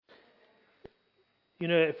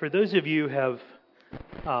For those of you who have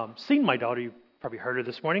seen my daughter, you've probably heard her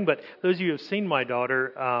this morning, but those of you who have seen my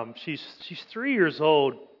daughter, she's 3 years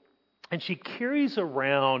old, and she carries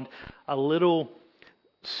around a little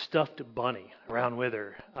stuffed bunny around with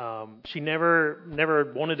her. She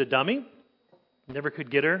never wanted a dummy, never could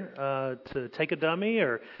get her to take a dummy,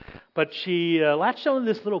 but she latched on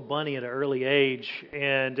to this little bunny at an early age,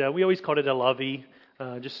 and we always called it a lovey,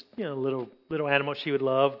 just little animal she would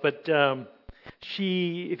love, but.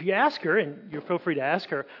 If you ask her, and you feel free to ask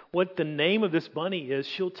her what the name of this bunny is,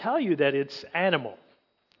 she'll tell you that it's Animal.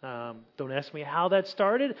 Don't ask me how that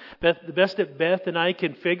started. The best that Beth and I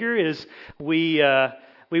can figure is we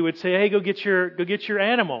would say, "Hey, go get your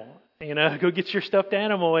animal, go get your stuffed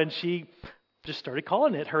animal," and she just started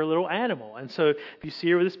calling it her little animal. And so if you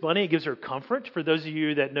see her with this bunny, it gives her comfort. For those of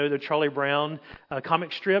you that know the Charlie Brown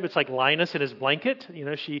comic strip, it's like Linus in his blanket.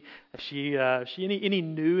 Any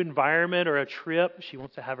new environment or a trip, she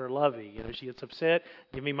wants to have her lovey. She gets upset.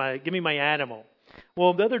 Give me my animal.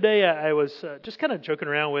 Well, the other day I was just kind of joking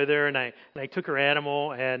around with her, and I took her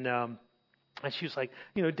animal, and she was like,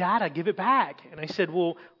 "Dad, I give it back." And I said,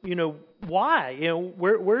 "Well, why?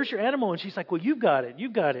 Where's your animal?" And she's like, "Well, you've got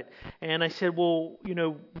it. And I said, "Well,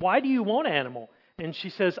 why do you want Animal?" And she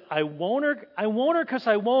says, "I want her because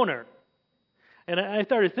I want her." And I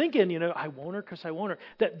started thinking, I want her because I want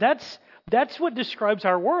her. That's what describes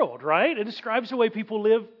our world, right? It describes the way people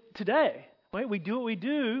live today, right? We do what we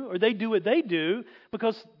do, or they do what they do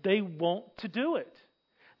because they want to do it.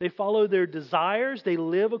 They follow their desires. They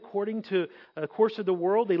live according to a course of the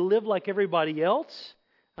world. They live like everybody else.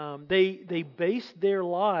 They base their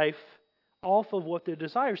life off of what their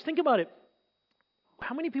desires. Think about it.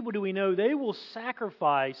 How many people do we know they will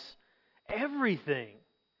sacrifice everything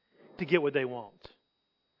to get what they want?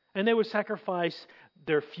 And they would sacrifice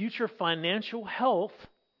their future financial health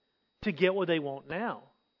to get what they want now,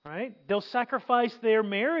 right? They'll sacrifice their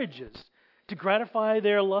marriages to gratify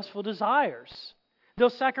their lustful desires. They'll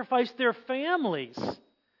sacrifice their families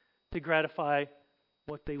to gratify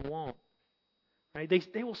what they want. Right?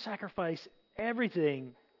 They will sacrifice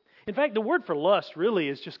everything. In fact, the word for lust really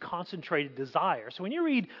is just concentrated desire. So when you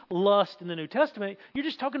read lust in the New Testament, you're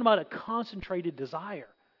just talking about a concentrated desire.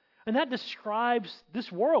 And that describes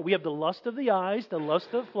this world. We have the lust of the eyes, the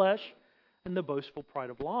lust of the flesh, and the boastful pride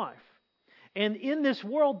of life. And in this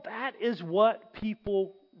world, that is what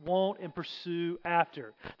people want and pursue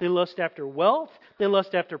after. They lust after wealth. They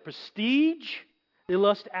lust after prestige. They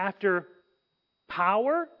lust after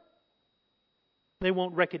power. They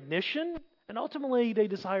want recognition. And ultimately, they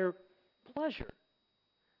desire pleasure.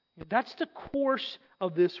 That's the course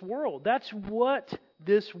of this world. That's what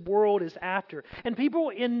this world is after. And people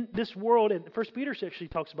in this world, and 1 Peter actually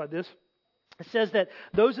talks about this, it says that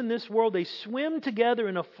those in this world, they swim together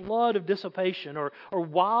in a flood of dissipation or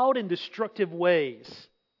wild and destructive ways.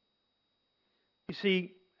 You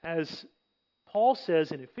see, as Paul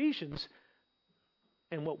says in Ephesians,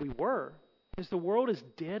 and what we were, is the world is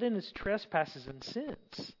dead in its trespasses and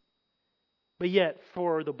sins. But yet,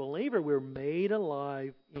 for the believer, we're made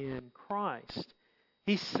alive in Christ.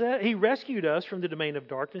 He rescued us from the domain of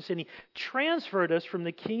darkness, and He transferred us from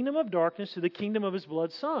the kingdom of darkness to the kingdom of His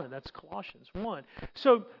blood Son. That's Colossians 1.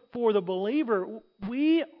 So, for the believer,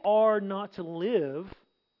 we are not to live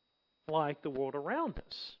like the world around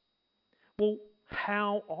us. Well,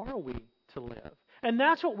 how are we to live? And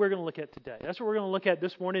that's what we're going to look at today. That's what we're going to look at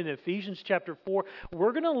this morning in Ephesians chapter 4.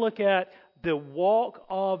 We're going to look at the walk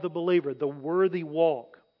of the believer, the worthy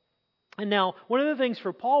walk. And now, one of the things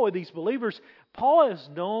for Paul with these believers, Paul has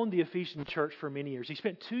known the Ephesian church for many years. He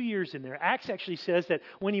spent 2 years in there. Acts actually says that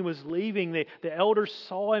when he was leaving, the elders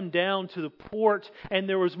saw him down to the port, and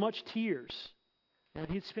there was much tears. And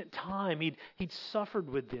he'd spent time. He'd suffered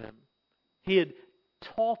with them. He had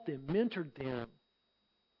taught them, mentored them,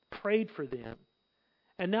 prayed for them.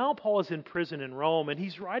 And now Paul is in prison in Rome, and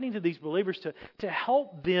he's writing to these believers to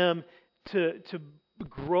help them to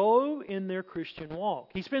grow in their Christian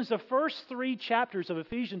walk. He spends the first 3 chapters of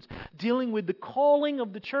Ephesians dealing with the calling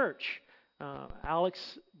of the church.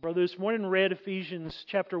 Alex, brother, this morning read Ephesians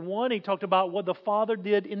chapter 1. He talked about what the Father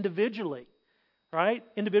did individually, right?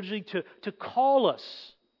 Individually to call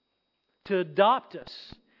us, to adopt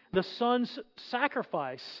us. The Son's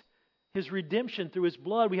sacrifice, His redemption through His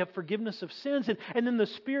blood. We have forgiveness of sins. And then the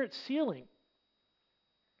Spirit's sealing.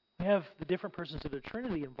 We have the different persons of the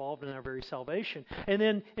Trinity involved in our very salvation. And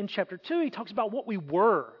then in chapter 2, he talks about what we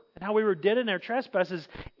were and how we were dead in our trespasses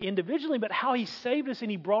individually, but how He saved us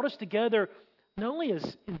and He brought us together not only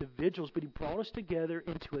as individuals, but He brought us together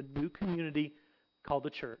into a new community called the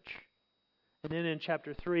church. And then in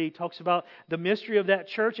chapter 3, he talks about the mystery of that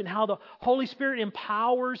church and how the Holy Spirit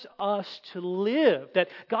empowers us to live. That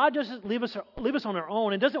God doesn't leave us on our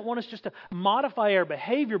own and doesn't want us just to modify our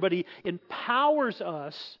behavior, but He empowers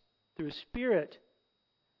us through His Spirit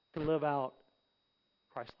to live out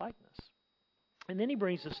Christ-likeness. And then he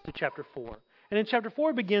brings us to chapter 4. And in chapter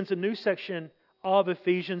 4 begins a new section of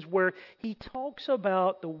Ephesians where he talks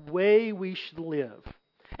about the way we should live.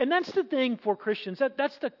 And that's the thing for Christians.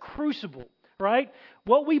 That's the crucible, right?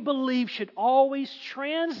 What we believe should always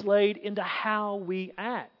translate into how we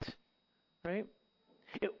act, right?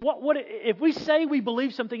 If we say we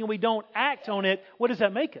believe something and we don't act on it, what does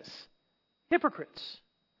that make us? Hypocrites,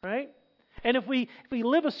 right? And if we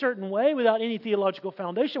live a certain way without any theological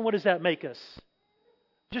foundation, what does that make us?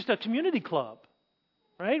 Just a community club,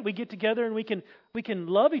 right? We get together and we can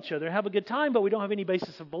love each other, have a good time, but we don't have any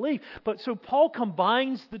basis of belief. But so Paul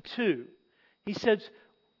combines the two. He says,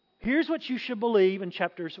 here's what you should believe in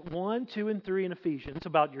chapters 1, 2, and 3 in Ephesians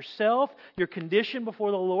about yourself, your condition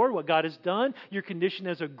before the Lord, what God has done, your condition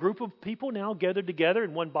as a group of people now gathered together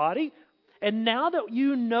in one body. And now that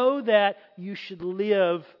you know that, you should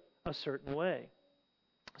live a certain way.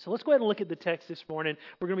 So let's go ahead and look at the text this morning.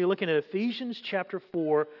 We're going to be looking at Ephesians chapter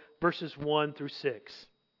 4, verses 1 through 6.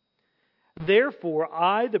 Therefore,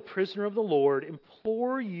 I, the prisoner of the Lord,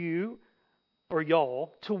 implore you, or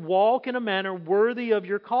y'all, to walk in a manner worthy of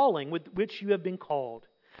your calling with which you have been called,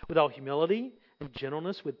 with all humility and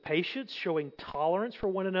gentleness, with patience, showing tolerance for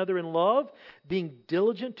one another in love, being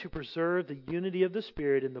diligent to preserve the unity of the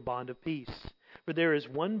Spirit in the bond of peace. For there is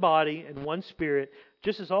one body and one Spirit,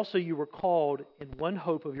 just as also you were called in one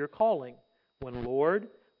hope of your calling, one Lord,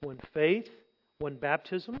 one faith, one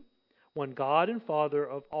baptism, one God and Father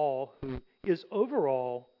of all, who is over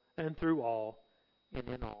all and through all and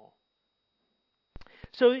in all.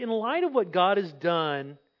 So in light of what God has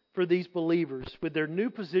done for these believers with their new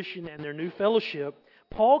position and their new fellowship,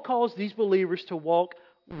 Paul calls these believers to walk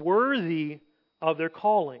worthy of their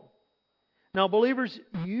calling. Now, believers,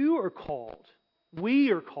 you are called.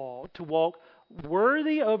 We are called to walk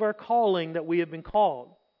worthy of our calling that we have been called.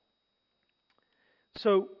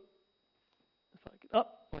 So,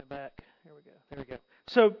 went back. There we go.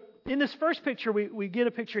 So, in this first picture, we get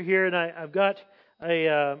a picture here, and I've got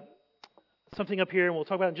something up here, and we'll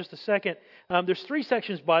talk about it in just a second. There's 3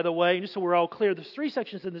 sections, by the way, and just so we're all clear, there's 3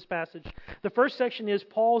 sections in this passage. The first section is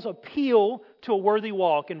Paul's appeal to a worthy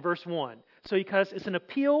walk in verse 1. So, because it's an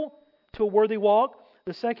appeal to a worthy walk.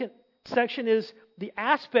 The second section is the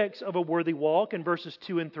aspects of a worthy walk in verses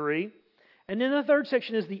 2 and 3. And then the third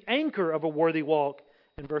section is the anchor of a worthy walk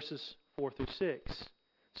in verses 4 through 6.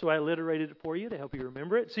 So I alliterated it for you to help you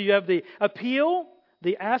remember it. So you have the appeal,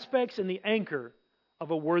 the aspects, and the anchor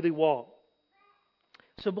of a worthy walk.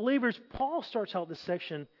 So believers, Paul starts out this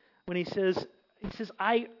section when he says,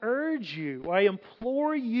 I urge you, or I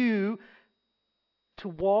implore you to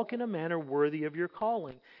walk in a manner worthy of your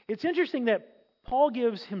calling. It's interesting that Paul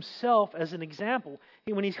gives himself as an example.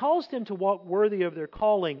 When he calls them to walk worthy of their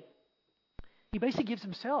calling, he basically gives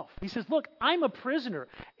himself. He says, look, I'm a prisoner.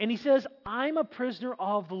 And he says, I'm a prisoner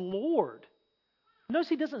of the Lord. Notice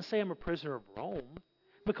he doesn't say I'm a prisoner of Rome,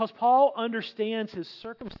 because Paul understands his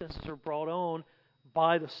circumstances are brought on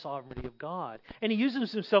by the sovereignty of God. And he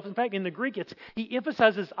uses himself, in fact, in the Greek, he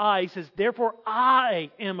emphasizes I. He says, therefore, I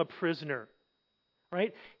am a prisoner.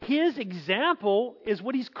 Right? His example is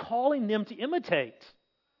what he's calling them to imitate.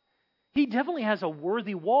 He definitely has a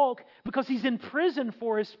worthy walk because he's in prison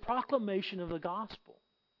for his proclamation of the gospel.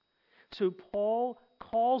 So Paul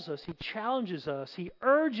calls us, he challenges us, he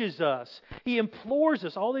urges us, he implores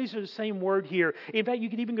us. All these are the same word here. In fact, you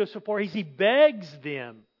could even go so far as he begs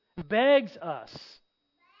us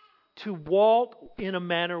to walk in a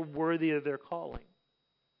manner worthy of their calling.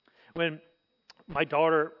 When my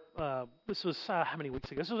daughter, this was how many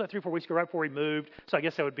weeks ago? This was about 3 or 4 weeks ago, right before we moved. So I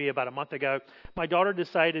guess that would be about a month ago. My daughter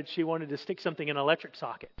decided she wanted to stick something in an electric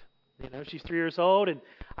socket. You know, she's 3 years old, and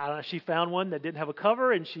she found one that didn't have a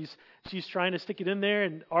cover, and she's trying to stick it in there.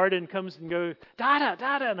 And Arden comes and goes, Dada,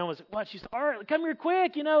 and I was like, what? She's Arden, come here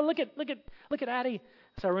quick. You know, look at Addie.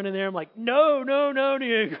 So I run in there. I'm like, no,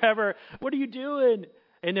 you grab her. What are you doing?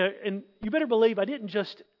 And you better believe I didn't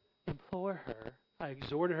just implore her. I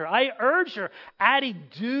exhorted her. I urged her, Addie,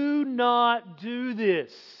 do not do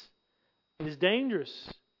this. It is dangerous.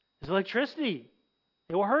 It's electricity.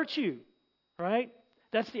 It will hurt you. Right?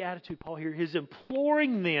 That's the attitude Paul here. He's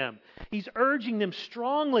imploring them. He's urging them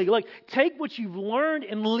strongly. Like, take what you've learned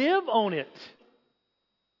and live on it.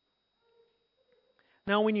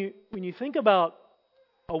 Now, when you think about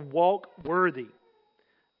a walk worthy,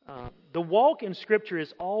 the walk in Scripture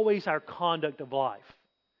is always our conduct of life.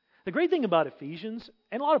 The great thing about Ephesians,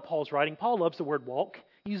 and a lot of Paul's writing, Paul loves the word walk.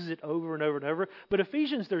 He uses it over and over and over. But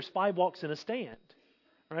Ephesians, there's 5 walks in a stand,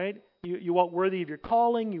 right? You walk worthy of your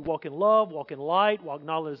calling. You walk in love, walk in light, walk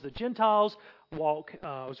not as the Gentiles, walk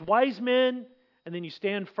as wise men, and then you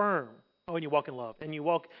stand firm. Oh, and you walk in love, and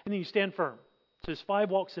then you stand firm. So there's 5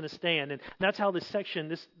 walks in a stand, and that's how this section,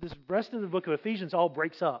 this rest of the book of Ephesians all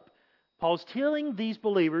breaks up. Paul's telling these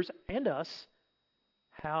believers and us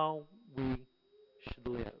how we should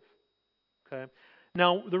live. Okay.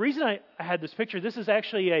 Now, the reason I had this picture, this is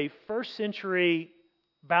actually a first century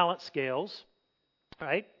balance scales,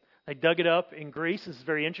 right? I dug it up in Greece. This is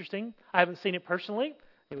very interesting. I haven't seen it personally.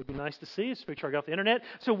 It would be nice to see. It's a picture I got off the internet.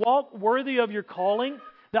 So walk worthy of your calling.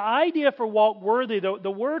 The idea for walk worthy,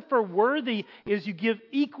 the word for worthy is you give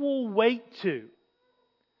equal weight to.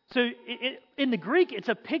 So in the Greek, it's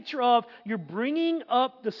a picture of you're bringing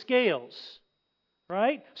up the scales,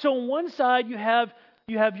 right? So on one side, you have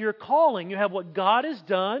your calling. You have what God has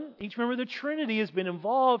done. Each member of the Trinity has been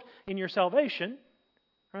involved in your salvation,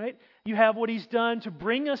 right? You have what He's done to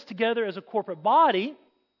bring us together as a corporate body,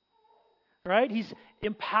 right? He's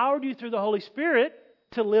empowered you through the Holy Spirit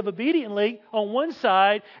to live obediently on one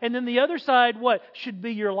side, and then the other side, what? Should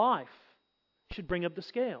be your life. Should bring up the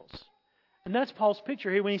scales. And that's Paul's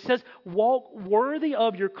picture here when he says, walk worthy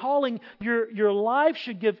of your calling. Your life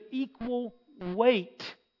should give equal weight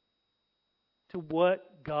to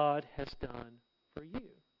what God has done for you.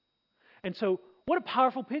 And so, what a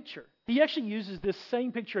powerful picture. He actually uses this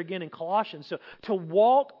same picture again in Colossians. So, to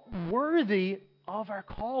walk worthy of our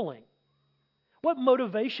calling. What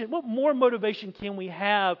more motivation can we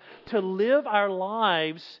have to live our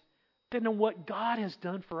lives than what God has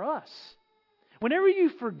done for us? Whenever you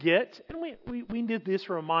forget, and we did this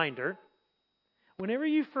reminder, whenever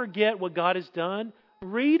you forget what God has done,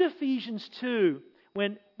 read Ephesians 2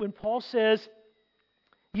 when Paul says,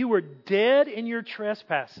 you were dead in your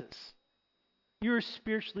trespasses. You were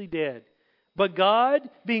spiritually dead. But God,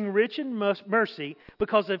 being rich in mercy,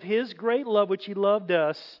 because of His great love which He loved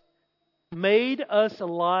us, made us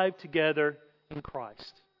alive together in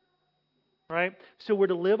Christ. Right? So we're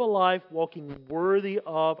to live a life walking worthy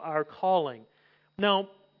of our calling. Now,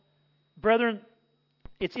 brethren,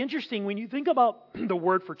 it's interesting when you think about the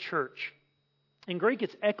word for church. In Greek,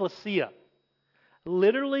 it's ekklesia.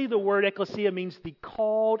 Literally, the word ekklesia means the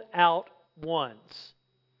called out ones.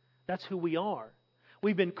 That's who we are.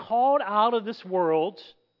 We've been called out of this world,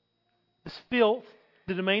 this filth,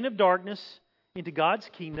 the domain of darkness, into God's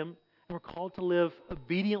kingdom, and we're called to live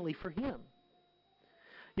obediently for Him.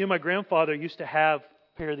 You know, my grandfather used to have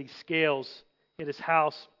a pair of these scales at his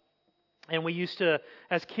house. And we used to,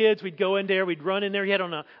 as kids, we'd go in there, we'd run in there. He had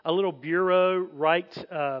on a little bureau right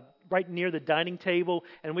near the dining table,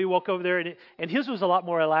 and we walk over there, and his was a lot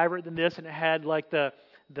more elaborate than this, and it had like the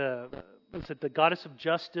goddess of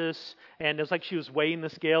justice, and it was like she was weighing the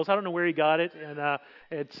scales. I don't know where he got it, and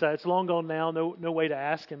it's long gone now. No way to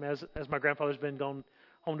ask him, as my grandfather's been gone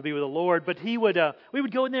home to be with the Lord. But we would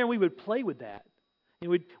go in there and we would play with that. And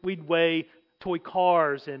we'd weigh toy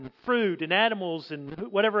cars and fruit and animals and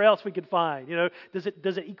whatever else we could find. You know,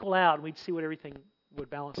 does it equal out? And we'd see what everything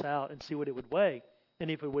would balance out and see what it would weigh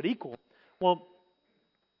and if it would equal. Well,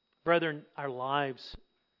 brethren, our lives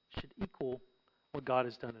should equal what God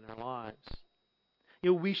has done in our lives.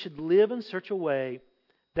 You know, we should live in such a way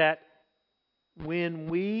that when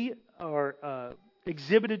we are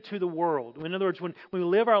exhibited to the world, in other words, when we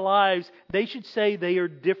live our lives, they should say they are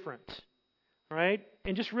different. Right?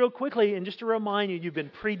 And just real quickly, and just to remind you, you've been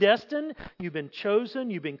predestined, you've been chosen,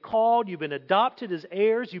 you've been called, you've been adopted as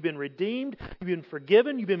heirs, you've been redeemed, you've been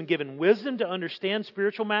forgiven, you've been given wisdom to understand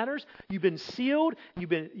spiritual matters, you've been sealed,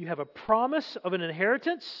 you have a promise of an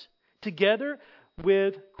inheritance together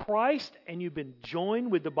with Christ, and you've been joined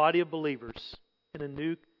with the body of believers in a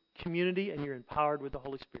new community, and you're empowered with the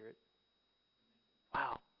Holy Spirit.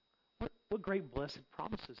 Wow. What great blessed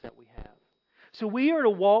promises that we have. So we are to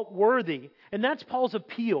walk worthy, and that's Paul's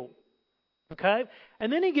appeal. Okay? And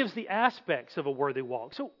then he gives the aspects of a worthy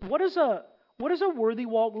walk. So what does a worthy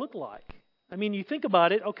walk look like? I mean, you think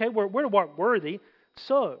about it, okay, we're to walk worthy.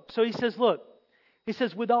 So he says, look, he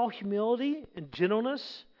says, with all humility and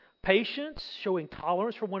gentleness, patience, showing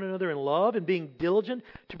tolerance for one another in love, and being diligent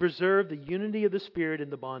to preserve the unity of the Spirit in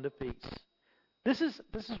the bond of peace. This is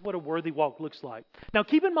what a worthy walk looks like. Now,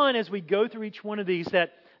 keep in mind as we go through each one of these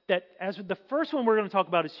that as the first one we're going to talk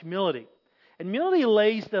about is humility. And humility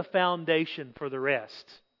lays the foundation for the rest,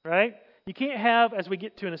 right? You can't have, as we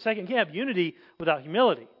get to in a second, you can't have unity without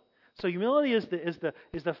humility. So humility is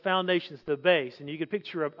the foundation, it's the base, and you can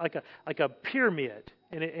picture like a pyramid,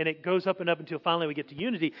 and it goes up and up until finally we get to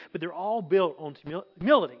unity. But they're all built on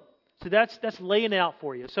humility. So that's laying it out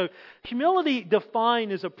for you. So humility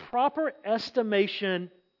defined as a proper estimation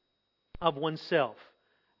of oneself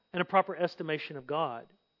and a proper estimation of God.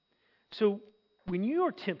 So when you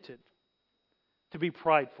are tempted to be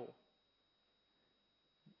prideful,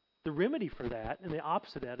 the remedy for that and the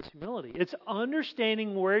opposite of that is humility. It's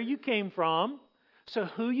understanding where you came from, so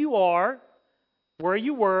who you are, where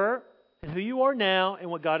you were, and who you are now, and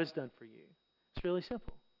what God has done for you. It's really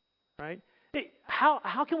simple, right?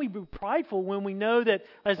 How can we be prideful when we know that,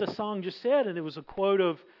 as the song just said, and it was a quote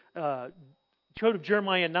of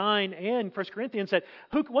Jeremiah 9 and 1 Corinthians, that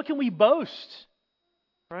what can we boast,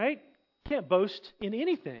 right? Can't boast in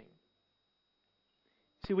anything.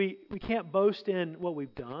 See, we can't boast in what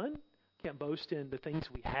we've done. Can't boast in the things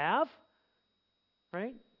we have,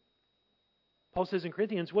 right? Paul says in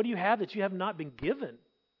Corinthians, what do you have that you have not been given,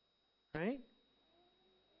 right?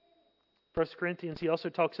 1 Corinthians, he also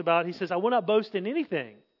talks about, he says, I will not boast in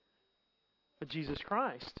anything but Jesus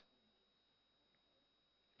Christ.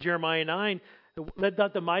 Jeremiah 9, let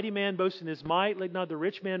not the mighty man boast in his might, let not the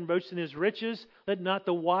rich man boast in his riches, let not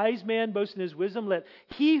the wise man boast in his wisdom, let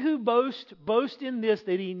he who boast, boast in this,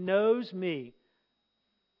 that he knows me.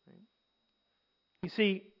 You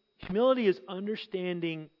see, humility is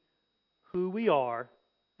understanding who we are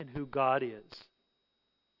and who God is.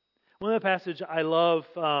 One of the passages I love,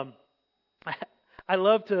 I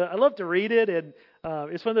love to read it, and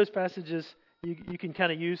it's one of those passages you can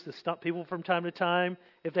kind of use to stump people from time to time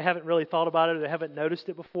if they haven't really thought about it or they haven't noticed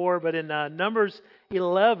it before. But in Numbers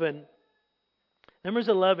 12, Numbers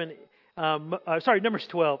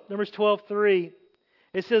 12:3,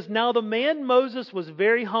 it says, Now the man Moses was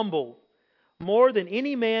very humble, more than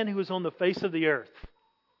any man who was on the face of the earth.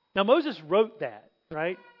 Now Moses wrote that,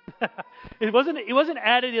 right? It wasn't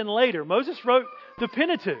added in later. Moses wrote the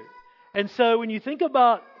Pentateuch. And so when you think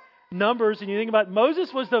about Numbers and you think about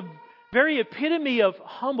Moses was the very epitome of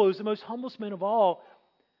humble, he was the most humblest man of all.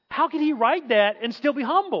 How could he write that and still be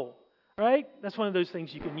humble? Right? That's one of those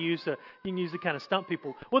things you can use to kind of stump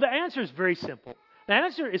people. Well, the answer is very simple. The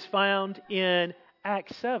answer is found in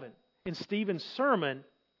Acts 7, in Stephen's sermon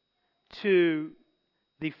to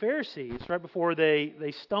the Pharisees right before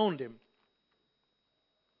they stoned him.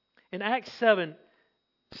 In Acts 7,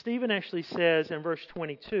 Stephen actually says in verse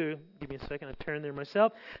 22, give me a second, I turn there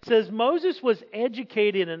myself, says, Moses was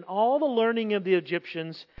educated in all the learning of the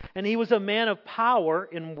Egyptians, and he was a man of power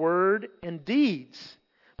in word and deeds.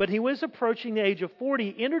 But he was approaching the age of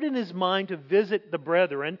 40, entered in his mind to visit the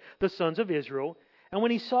brethren, the sons of Israel. And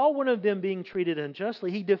when he saw one of them being treated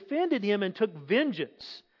unjustly, he defended him and took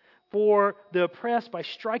vengeance for the oppressed by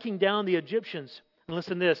striking down the Egyptians. And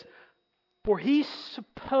listen to this. For he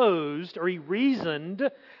supposed, or he reasoned,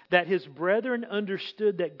 that his brethren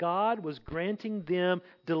understood that God was granting them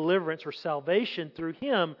deliverance or salvation through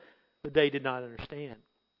him, but they did not understand.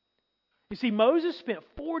 You see, Moses spent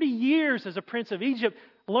 40 years as a prince of Egypt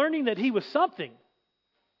learning that he was something.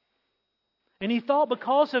 And he thought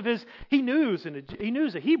because of he knew he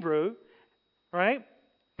was a Hebrew, right?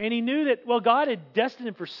 And he knew that, well, God had destined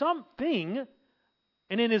him for something.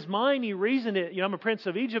 And in his mind, he reasoned it, I'm a prince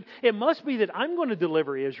of Egypt. It must be that I'm going to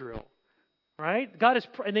deliver Israel, right?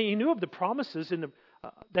 And he knew of the promises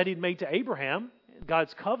that he'd made to Abraham,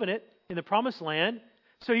 God's covenant in the promised land.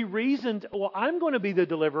 So he reasoned, well, I'm going to be the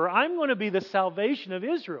deliverer. I'm going to be the salvation of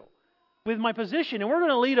Israel with my position. And we're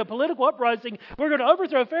going to lead a political uprising. We're going to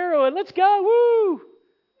overthrow Pharaoh and let's go.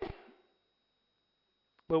 Woo!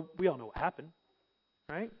 Well, we all know what happened,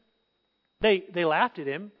 right? They laughed at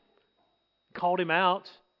him, called him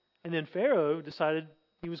out, and then Pharaoh decided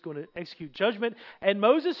he was going to execute judgment. And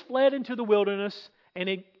Moses fled into the wilderness,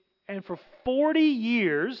 and for 40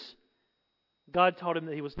 years, God taught him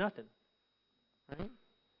that he was nothing. Right?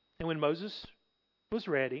 And when Moses was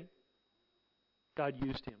ready, God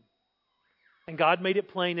used him. And God made it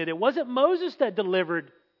plain that it wasn't Moses that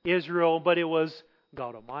delivered Israel, but it was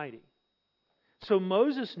God Almighty. So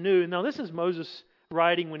Moses knew, now this is Moses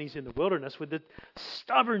writing when he's in the wilderness with the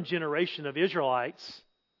stubborn generation of Israelites.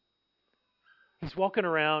 He's walking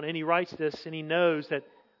around and he writes this and he knows that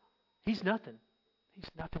he's nothing.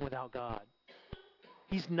 He's nothing without God.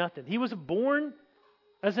 He's nothing. He was born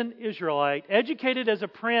as an Israelite, educated as a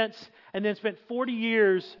prince, and then spent 40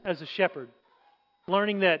 years as a shepherd,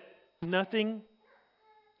 learning that nothing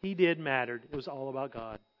he did mattered. It was all about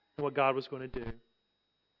God and what God was going to do.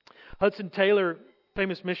 Hudson Taylor,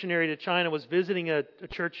 famous missionary to China, was visiting a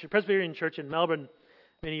Presbyterian church in Melbourne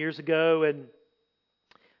many years ago, and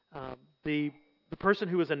the person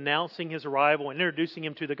who was announcing his arrival and introducing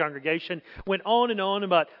him to the congregation, went on and on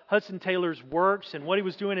about Hudson Taylor's works and what he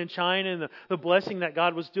was doing in China and the blessing that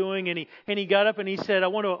God was doing. And he got up and he said, I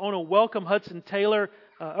want to welcome Hudson Taylor,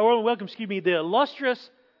 the illustrious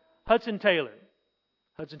Hudson Taylor.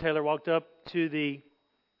 Hudson Taylor walked up to the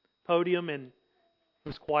podium and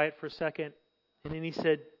was quiet for a second. And then he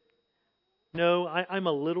said, no, I'm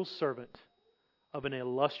a little servant of an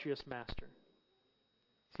illustrious master.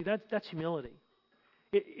 See, that's humility.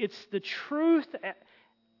 It's the truth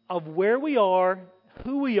of where we are,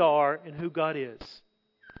 who we are, and who God is.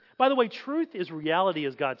 By the way, truth is reality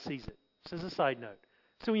as God sees it. Just as a side note.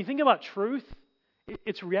 So when you think about truth,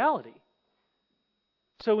 it's reality.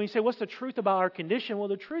 So when you say, what's the truth about our condition? Well,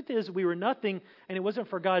 the truth is we were nothing, and it wasn't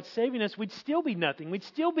for God saving us, we'd still be nothing. We'd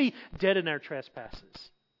still be dead in our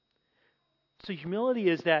trespasses. So humility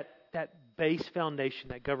is that base foundation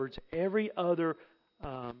that governs every other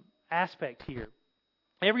aspect here.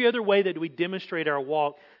 Every other way that we demonstrate our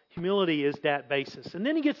walk, humility is that basis. And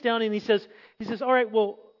then he gets down and he says, all right,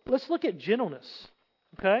 well, let's look at gentleness.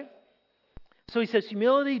 Okay? So he says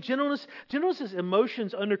humility, gentleness. Gentleness is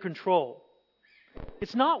emotions under control.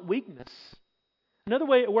 It's not weakness. Another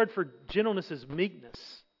word for gentleness is meekness.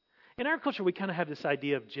 In our culture, we kind of have this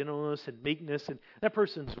idea of gentleness and meekness, and that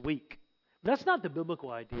person's weak. That's not the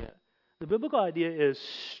biblical idea. The biblical idea is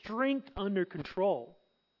strength under control.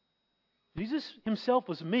 Jesus himself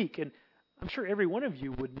was meek, and I'm sure every one of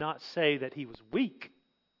you would not say that he was weak,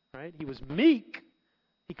 right? He was meek.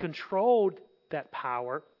 He controlled that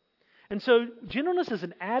power. And so gentleness is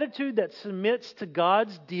an attitude that submits to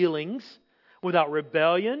God's dealings without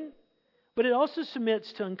rebellion, but it also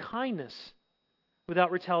submits to unkindness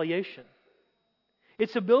without retaliation.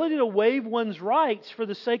 It's ability to waive one's rights for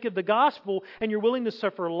the sake of the gospel, and you're willing to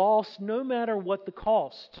suffer loss no matter what the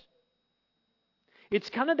cost. It's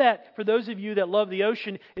kind of that, for those of you that love the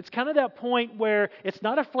ocean, it's kind of that point where it's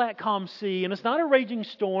not a flat, calm sea, and it's not a raging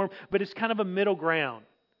storm, but it's kind of a middle ground.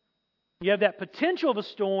 You have that potential of a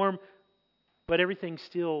storm, but everything's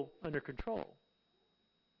still under control.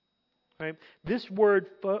 Right? This word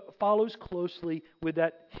follows closely with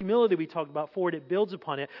that humility we talked about forward. It builds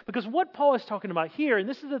upon it. Because what Paul is talking about here, and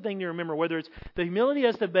this is the thing to remember, whether it's the humility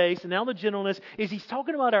as the base and now the gentleness, is he's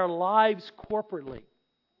talking about our lives corporately.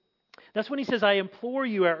 That's when he says, I implore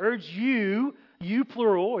you, I urge you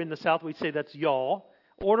plural, in the South we'd say that's y'all.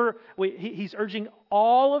 He's urging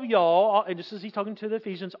all of y'all, and just as he's talking to the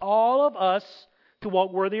Ephesians, all of us to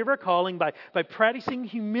walk worthy of our calling by practicing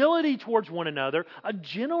humility towards one another, a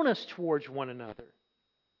gentleness towards one another.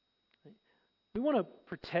 We want to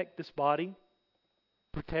protect this body,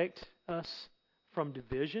 protect us from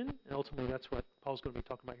division, and ultimately that's what Paul's going to be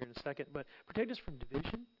talking about here in a second, but protect us from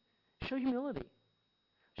division. Show humility.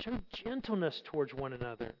 Show gentleness towards one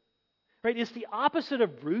another. Right? It's the opposite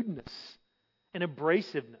of rudeness and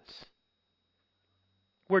abrasiveness.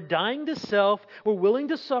 We're dying to self. We're willing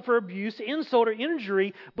to suffer abuse, insult, or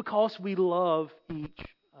injury because we love each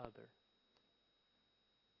other.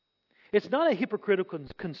 It's not a hypocritical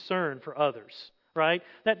concern for others, right?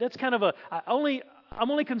 That's kind of I'm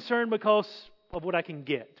only concerned because of what I can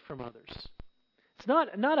get from others. It's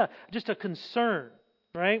not just a concern,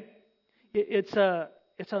 right? It's a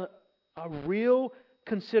real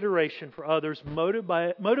consideration for others,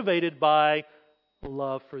 motivated by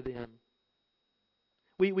love for them.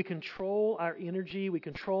 We control our energy, we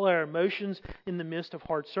control our emotions in the midst of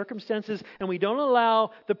hard circumstances, and we don't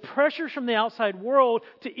allow the pressures from the outside world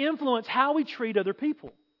to influence how we treat other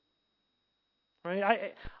people.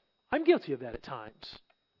 Right? I'm guilty of that at times.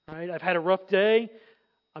 Right? I've had a rough day.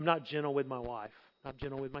 I'm not gentle with my wife. I'm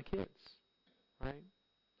gentle with my kids. Right?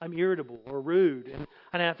 I'm irritable or rude, and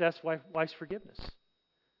I have to ask wife's forgiveness.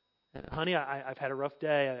 And, honey, I've had a rough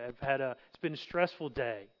day. It's been a stressful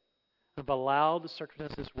day. I've allowed the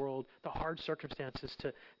circumstances of this world, the hard circumstances,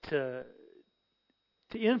 to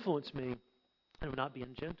influence me, and I'm not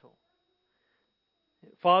being gentle.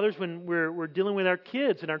 Fathers, when we're dealing with our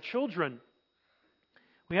kids and our children,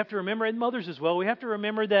 we have to remember, and mothers as well, we have to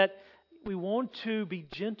remember that we want to be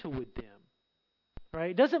gentle with them.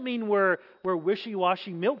 Right? It doesn't mean we're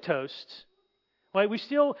wishy-washy milquetoast. Right? We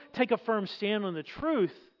still take a firm stand on the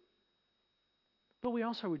truth, but we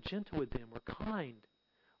also are gentle with them. We're kind.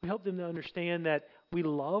 We help them to understand that we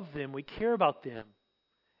love them, we care about them.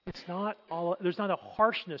 There's not a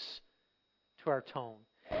harshness to our tone.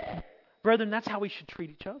 Brethren, that's how we should treat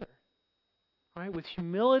each other. Right? With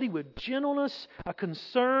humility, with gentleness, a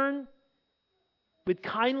concern, with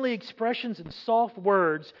kindly expressions and soft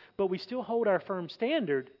words, but we still hold our firm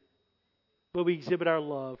standard, but we exhibit our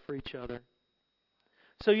love for each other.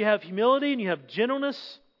 So you have humility and you have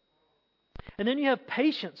gentleness. And then you have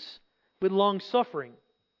patience with long suffering.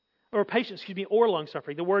 Or long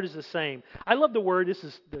suffering. The word is the same. I love the word. This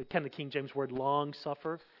is the kind of King James word, long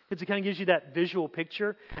suffer. Because it kind of gives you that visual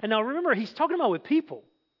picture. And now remember, he's talking about with people.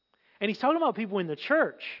 And he's talking about people in the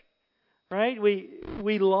church. Right?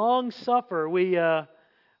 We long suffer. We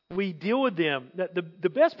deal with them. The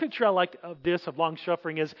best picture I like of this, of long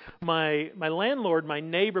suffering, is my landlord, my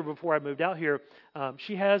neighbor before I moved out here.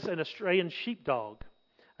 She has an Australian sheepdog.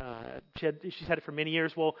 She's had it for many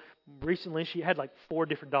years. Well, recently she had like 4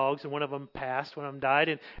 different dogs, and one of them passed, one of them died,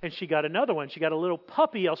 and she got another one. She got a little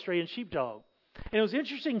puppy Australian sheepdog. And it was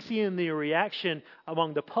interesting seeing the reaction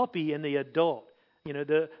among the puppy and the adult. You know,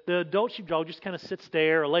 the adult sheepdog just kind of sits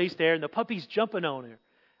there or lays there, and the puppy's jumping on her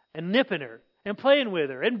and nipping her and playing with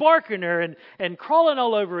her and barking her and crawling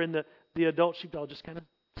all over, and the adult sheepdog just kind of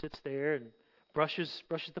sits there and brushes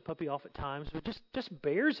the puppy off at times, but just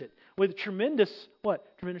bears it with tremendous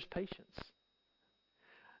patience.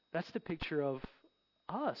 That's the picture of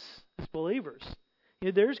us as believers. You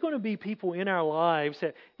know, there's going to be people in our lives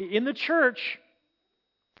that in the church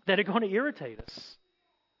that are going to irritate us,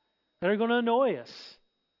 that are going to annoy us,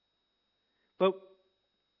 but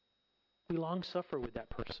we long suffer with that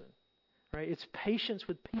person. Right? It's patience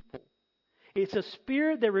with people. It's a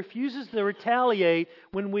spirit that refuses to retaliate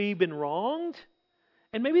when we've been wronged.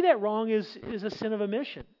 And maybe that wrong is a sin of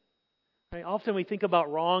omission. Right? Often we think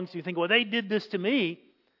about wrongs, you think, well, they did this to me.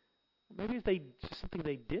 Maybe it's something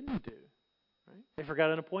they didn't do. Right? They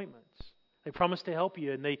forgot an appointment. They promised to help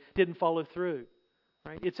you and they didn't follow through.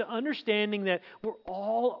 Right? It's an understanding that we're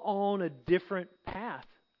all on a different path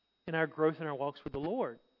in our growth and our walks with the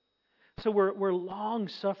Lord. So we're long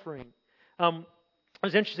suffering. It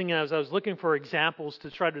was interesting as I was looking for examples to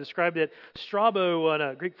try to describe that. Strabo,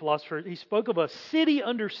 a Greek philosopher, he spoke of a city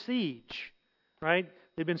under siege, right?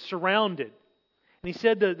 They've been surrounded. And he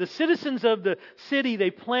said the citizens of the city, they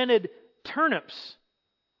planted turnips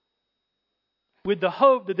with the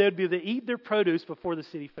hope that they'd be able to eat their produce before the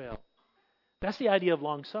city fell. That's the idea of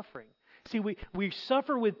long suffering. See, we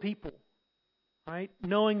suffer with people, right?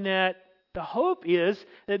 Knowing that the hope is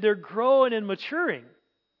that they're growing and maturing.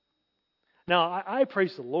 Now, I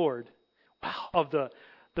praise the Lord, of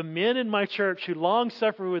the men in my church who long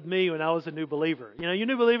suffered with me when I was a new believer. You know, you're a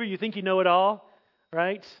new believer, you think you know it all,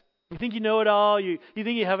 right? You think you know it all, you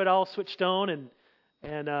think you have it all switched on,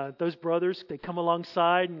 and those brothers, they come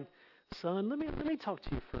alongside and, son, let me talk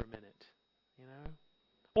to you for a minute, you know.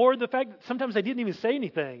 Or the fact that sometimes they didn't even say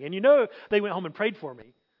anything, and you know they went home and prayed for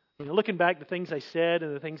me. You know, looking back, the things I said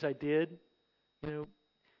and the things I did, you know,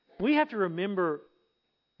 we have to remember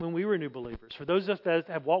when we were new believers. For those of us that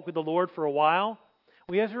have walked with the Lord for a while,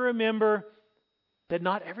 we have to remember that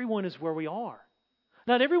not everyone is where we are.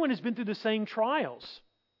 Not everyone has been through the same trials.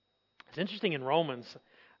 It's interesting in Romans.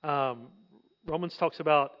 Romans talks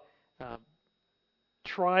about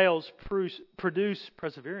trials produce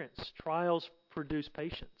perseverance. Trials produce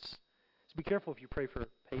patience. So be careful if you pray for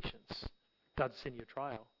patience. God will send you a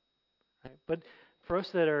trial. Right? But for us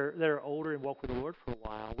that are older and walk with the Lord for a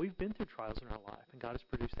while, we've been through trials in our life, and God has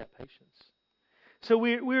produced that patience. So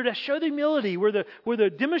we're to show the humility, we're to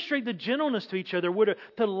demonstrate the gentleness to each other, we're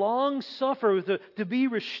to long suffer, to be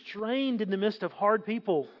restrained in the midst of hard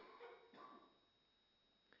people.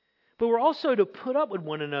 But we're also to put up with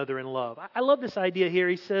one another in love. I love this idea here.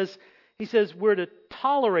 He says we're to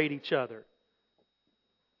tolerate each other.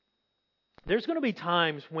 There's going to be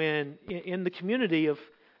times when in the community of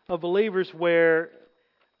believers where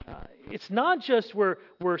it's not just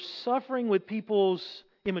we're suffering with people's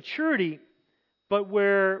immaturity, but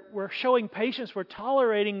we're showing patience, we're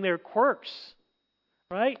tolerating their quirks,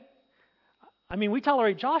 right? I mean, we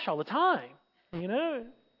tolerate Josh all the time, you know.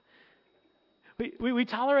 We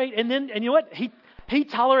tolerate, and you know what? He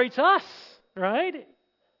tolerates us, right?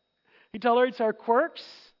 He tolerates our quirks.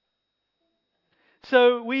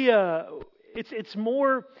 So it's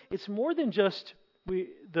more than just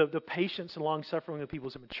the patience and long suffering of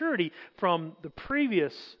people's immaturity from the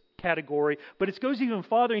previous category, but it goes even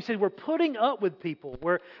farther. He said we're putting up with people.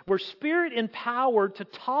 We're spirit empowered to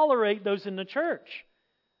tolerate those in the church.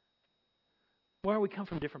 Where we come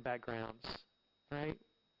from different backgrounds, right?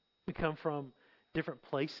 We come from different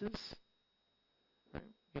places. Right?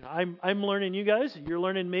 You know, I'm learning you guys. You're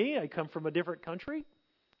learning me. I come from a different country.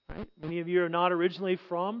 Right? Many of you are not originally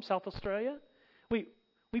from South Australia. We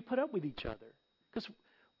put up with each other because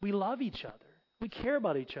we love each other. We care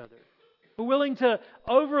about each other. We're willing to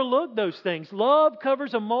overlook those things. Love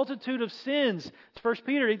covers a multitude of sins. It's 1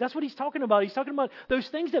 Peter. That's what he's talking about. He's talking about those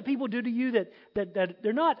things that people do to you that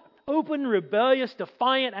they're not open, rebellious,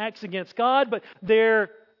 defiant acts against God, but they're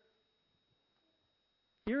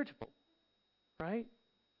irritable. right?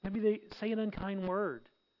 Maybe they say an unkind word.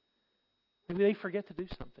 Maybe they forget to do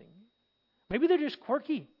something. Maybe they're just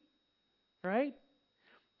quirky, right?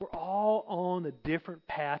 We're all on a different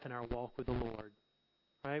path in our walk with the Lord,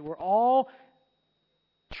 right? We're all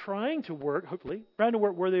trying to work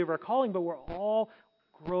worthy of our calling, but we're all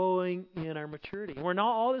growing in our maturity. And we're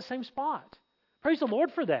not all at the same spot. Praise the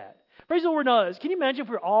Lord for that. Praise the Lord. Can you imagine if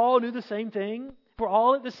we all knew the same thing? If we're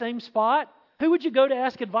all at the same spot? Who would you go to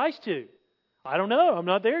ask advice to? I don't know. I'm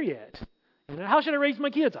not there yet. How should I raise my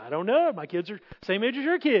kids? I don't know. My kids are same age as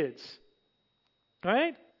your kids.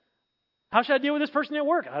 Right? How should I deal with this person at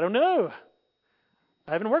work? I don't know.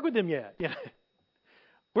 I haven't worked with them yet.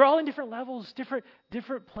 We're all in different levels,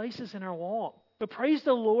 different places in our walk. But praise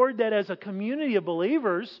the Lord that as a community of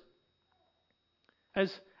believers,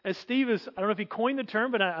 as Steve is, I don't know if he coined the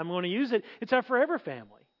term, but I'm going to use it. It's our forever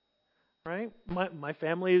family, right? My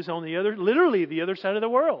family is on literally the other side of the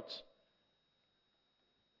world.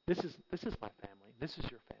 This is my family. This is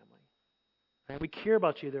your family. Right? We care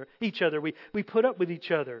about each other. We put up with each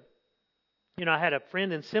other. I had a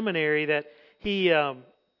friend in seminary that he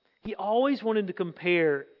always wanted to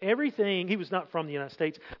compare everything. He was not from the United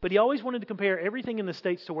States, but he always wanted to compare everything in the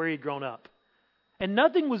States to where he'd grown up. And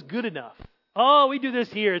nothing was good enough. Oh, we do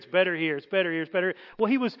this here. It's better here. It's better here. It's better.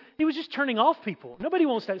 Well, he was just turning off people. Nobody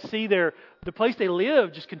wants to see the place they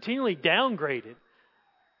live just continually downgraded.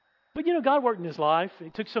 But God worked in his life.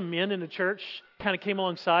 He took some men in the church, kind of came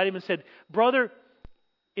alongside him and said, "Brother,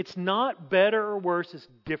 it's not better or worse. It's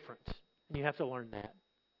different. And you have to learn that."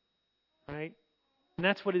 Right? And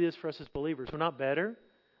that's what it is for us as believers. We're not better.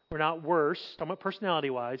 We're not worse. Talking about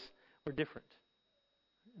personality-wise, we're different.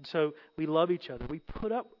 And so we love each other. We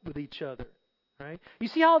put up with each other. Right? You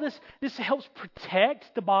see how this helps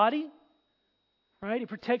protect the body? Right? It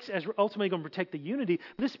protects, as we're ultimately going to protect the unity.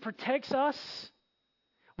 This protects us.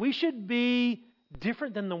 We should be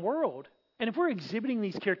different than the world. And if we're exhibiting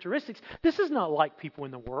these characteristics, this is not like people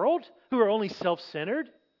in the world who are only self-centered,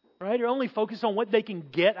 right? Or only focused on what they can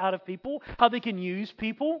get out of people, how they can use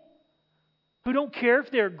people, who don't care if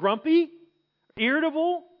they're grumpy,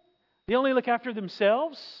 irritable. They only look after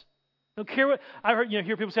themselves. Don't care what I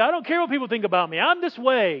hear people say. I don't care what people think about me. I'm this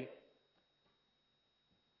way.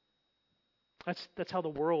 That's how the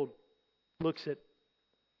world looks at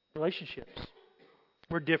relationships.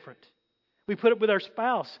 We're different. We put up with our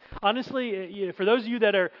spouse. Honestly, for those of you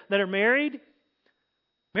that are married,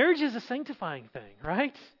 marriage is a sanctifying thing,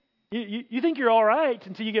 right? You think you're all right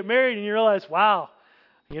until you get married and you realize, wow,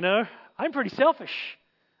 I'm pretty selfish.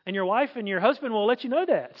 And your wife and your husband will let you know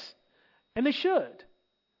that. And they should,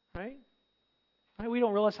 right? We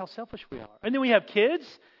don't realize how selfish we are. And then we have kids,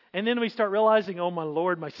 and then we start realizing, oh my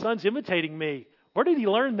Lord, my son's imitating me. Where did he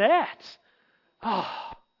learn that? Oh,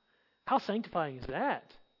 how sanctifying is that?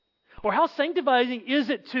 Or how sanctifying is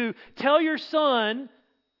it to tell your son,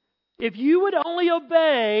 if you would only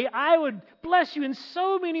obey, I would bless you in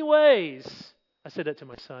so many ways. I said that to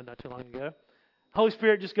my son not too long ago. Holy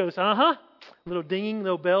Spirit just goes, little dinging,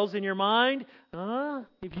 little bells in your mind.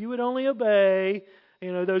 If you would only obey,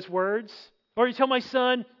 those words. Or you tell my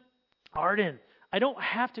son, Arden, I don't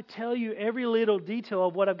have to tell you every little detail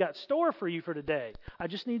of what I've got stored for you for today. I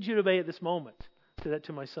just need you to obey at this moment. I said that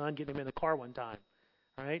to my son, getting him in the car one time.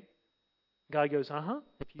 Right? God goes,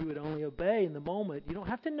 if you would only obey in the moment, you don't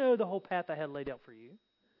have to know the whole path I had laid out for you.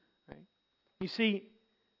 Right? You see,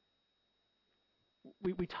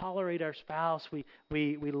 we tolerate our spouse, we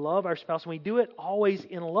love our spouse, and we do it always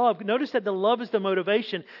in love. Notice that the love is the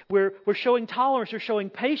motivation. We're showing tolerance, we're showing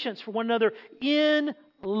patience for one another in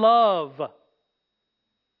love.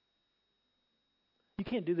 You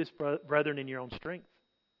can't do this, brethren, in your own strength.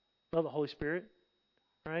 Love the Holy Spirit,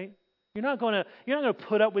 right? You're not going to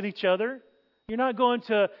put up with each other. You're not going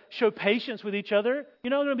to show patience with each other.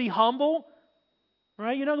 You're not going to be humble.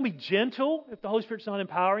 Right? You're not going to be gentle if the Holy Spirit's not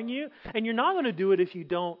empowering you. And you're not going to do it if you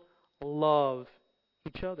don't love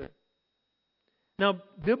each other. Now,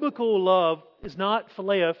 biblical love is not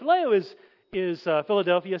phileo. Phileo is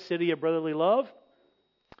Philadelphia, city of brotherly love.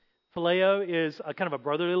 Phileo is a kind of a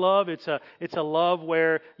brotherly love. It's a love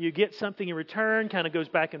where you get something in return, kind of goes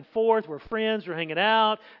back and forth. We're friends, we're hanging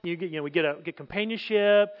out. We get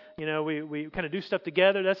companionship. We kind of do stuff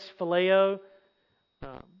together. That's phileo.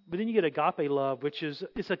 But then you get agape love, which is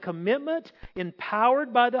a commitment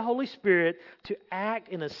empowered by the Holy Spirit to act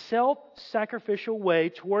in a self-sacrificial way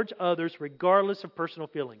towards others regardless of personal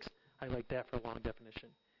feelings. I like that for a long definition.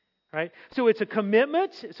 Right? So it's a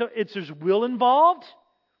commitment. So there's will involved.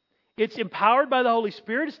 It's empowered by the Holy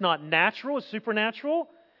Spirit. It's not natural. It's supernatural.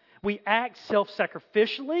 We act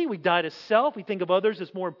self-sacrificially. We die to self. We think of others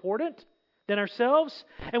as more important. than ourselves,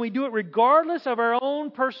 and we do it regardless of our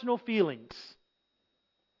own personal feelings.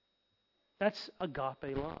 That's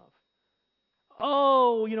agape love.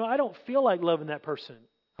 Oh, I don't feel like loving that person.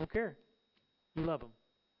 I don't care. You love them.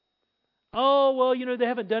 Oh, well, they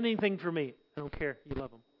haven't done anything for me. I don't care. You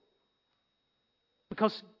love them.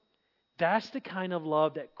 Because that's the kind of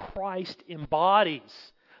love that Christ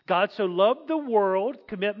embodies. God so loved the world,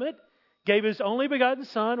 commitment, gave His only begotten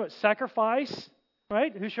Son, sacrifice,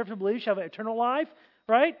 right? Whosoever believes shall have eternal life,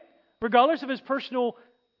 right? Regardless of his personal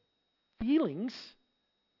feelings,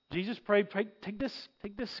 Jesus prayed, take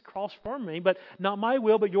this cross from me, but not my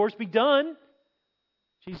will, but yours be done.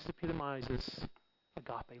 Jesus epitomizes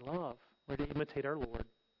agape love. We're to imitate our Lord.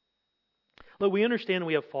 Look, we understand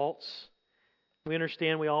we have faults. We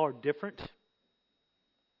understand we all are different.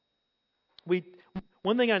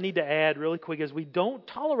 One thing I need to add really quick is we don't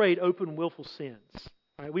tolerate open willful sins.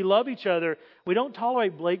 Right? We love each other. We don't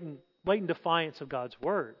tolerate blatant defiance of God's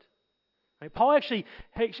Word. Right? Paul actually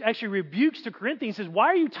rebukes the Corinthians and says, why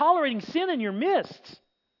are you tolerating sin in your midst?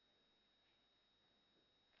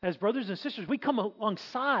 As brothers and sisters, we come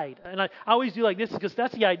alongside. And I always do like this because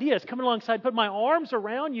that's the idea. It's coming alongside, put my arms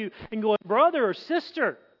around you and going, brother or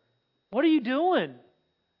sister, what are you doing?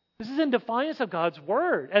 This is in defiance of God's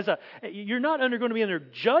Word. You're not going to be under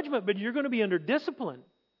judgment, but you're going to be under discipline.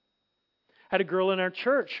 I had a girl in our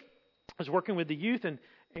church. I was working with the youth,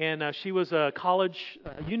 and she was a college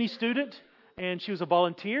uni student, and she was a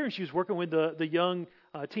volunteer, and she was working with the young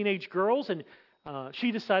teenage girls, and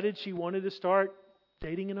she decided she wanted to start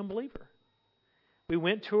dating an unbeliever. We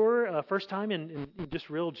went to her first time and just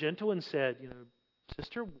real gentle and said,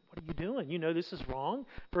 sister, what are you doing? This is wrong.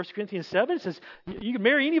 1 Corinthians 7 says you can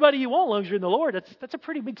marry anybody you want as long as you're in the Lord. That's a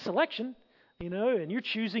pretty big selection, and you're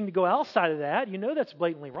choosing to go outside of that. That's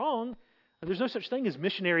blatantly wrong. There's no such thing as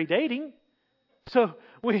missionary dating. So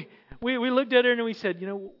we looked at her and we said,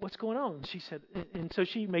 what's going on? And she said, and so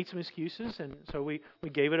she made some excuses, and so we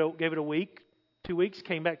gave it a week. 2 weeks,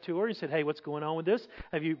 came back to her and said, hey, what's going on with this?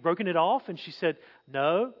 Have you broken it off? And she said,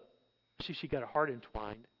 no. She got her heart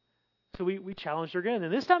entwined. So we challenged her again.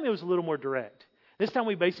 And this time it was a little more direct. This time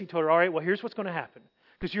we basically told her, all right, well, here's what's going to happen.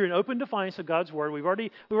 Because you're in open defiance of God's Word. We've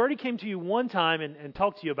already came to you one time and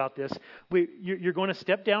talked to you about this. You're going to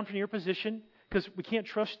step down from your position because we can't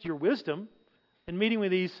trust your wisdom. And meeting with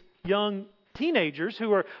these young teenagers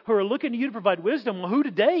who are looking to you to provide wisdom on who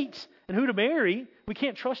to date and who to marry. We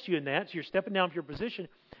can't trust you in that, so you're stepping down from your position.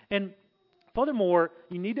 And furthermore,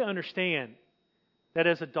 you need to understand that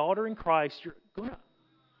as a daughter in Christ, you're going to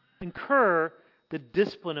incur the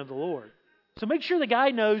discipline of the Lord. So make sure the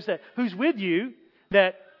guy knows that who's with you,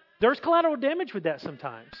 that there's collateral damage with that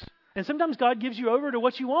sometimes. And sometimes God gives you over to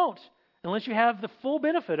what you want, unless you have the full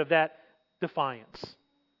benefit of that defiance.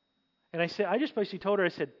 And I just basically told her, I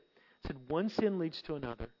said, one sin leads to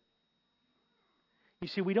another. You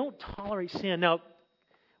see, we don't tolerate sin. Now,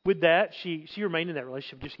 with that, she remained in that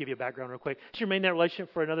relationship. Just to give you a background real quick. She remained in that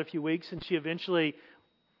relationship for another few weeks, and she eventually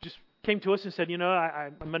just came to us and said,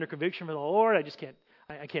 I'm under conviction for the Lord. I just can't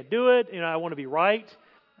do it. I want to be right.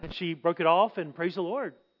 And she broke it off, and praise the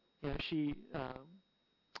Lord. She's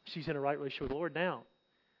in a right relationship with the Lord now.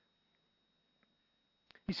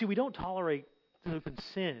 You see, we don't tolerate open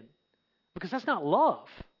sin because that's not love.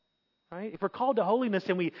 Right? If we're called to holiness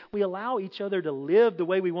and we allow each other to live the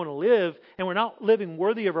way we want to live and we're not living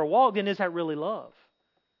worthy of our walk, then is that really love?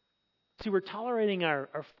 See, we're tolerating our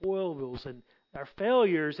foibles and our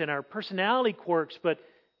failures and our personality quirks, but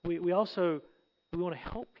we want to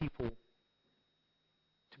help people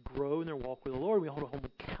to grow in their walk with the Lord. We hold them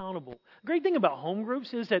accountable. The great thing about home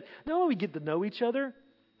groups is that not only we get to know each other,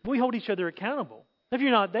 we hold each other accountable. If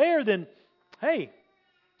you're not there, then, hey,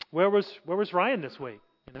 where was Ryan this week?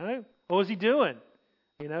 What was he doing?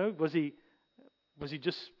 Was he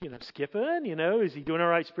just, skipping? Is he doing all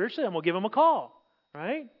right spiritually? I'm going to give him a call,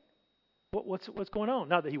 right? What's going on?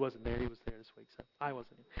 Not that he wasn't there. He was there this week, so I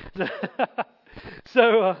wasn't.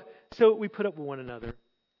 So we put up with one another.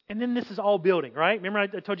 And then this is all building, right? Remember I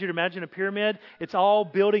told you to imagine a pyramid? It's all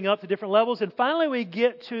building up to different levels. And finally we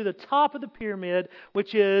get to the top of the pyramid,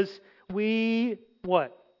 which is we were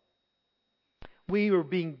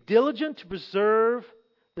being diligent to preserve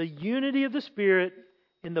the unity of the Spirit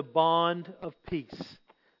in the bond of peace.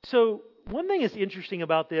 So one thing that's interesting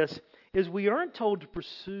about this is we aren't told to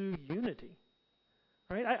pursue unity.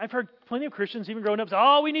 Right? I've heard plenty of Christians, even growing up, say,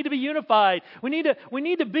 "Oh, we need to be unified. We need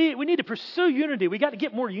to pursue unity. We got to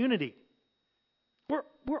get more unity."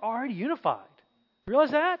 We're already unified.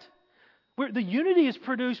 Realize that? The unity is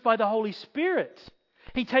produced by the Holy Spirit.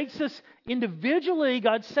 He takes us individually,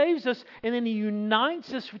 God saves us, and then He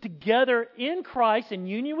unites us together in Christ, in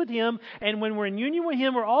union with Him. And when we're in union with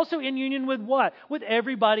Him, we're also in union with what? With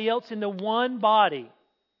everybody else in the one body.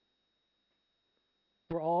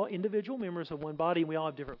 We're all individual members of one body, and we all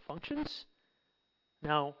have different functions.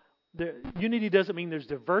 Now, the unity doesn't mean there's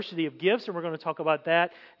diversity of gifts, and we're going to talk about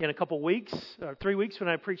that in a couple weeks, or 3 weeks when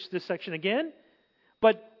I preach this section again.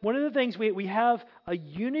 But one of the things, we have a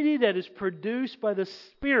unity that is produced by the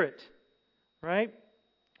Spirit, right?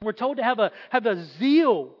 We're told to have a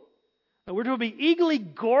zeal. We're told to be eagerly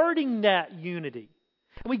guarding that unity.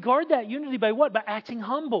 And we guard that unity by what? By acting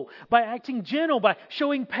humble, by acting gentle, by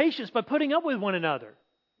showing patience, by putting up with one another.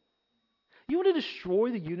 You want to destroy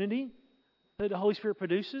the unity that the Holy Spirit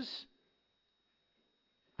produces?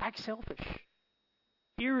 Act selfish,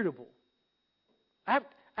 irritable,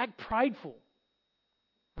 act prideful.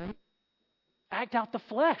 Right? Act out the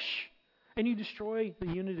flesh, and you destroy the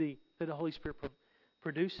unity that the Holy Spirit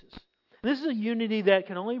produces. And this is a unity that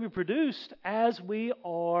can only be produced as we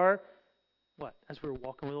are, what? As we're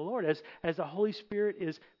walking with the Lord, as the Holy Spirit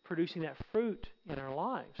is producing that fruit in our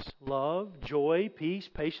lives. Love, joy, peace,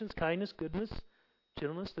 patience, kindness, goodness,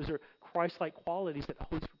 gentleness. Those are Christ-like qualities that the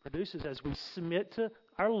Holy Spirit produces as we submit to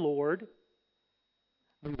our Lord.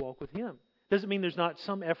 We walk with Him. Doesn't mean there's not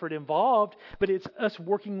some effort involved, but it's us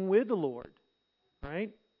working with the Lord,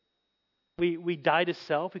 right? We die to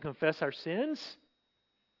self, we confess our sins,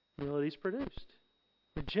 humility is produced.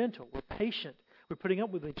 We're gentle, we're patient, we're putting up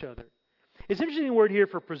with each other. It's an interesting word here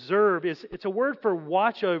for preserve. It's a word for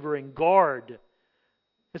watch over and guard.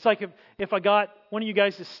 It's like if I got one of you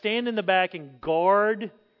guys to stand in the back and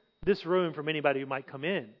guard this room from anybody who might come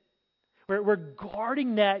in. We're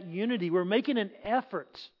guarding that unity. We're making an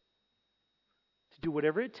effort do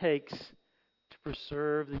whatever it takes to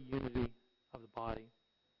preserve the unity of the body.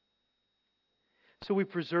 So we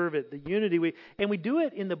preserve it, the unity, and we do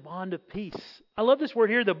it in the bond of peace. I love this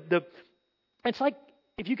word here. It's like,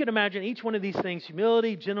 if you could imagine each one of these things,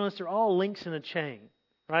 humility, gentleness, they're all links in a chain,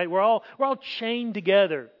 right? We're all chained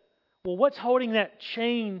together. Well, what's holding that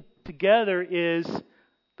chain together is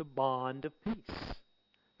the bond of peace,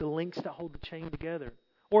 the links that hold the chain together.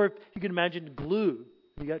 Or if you can imagine glue.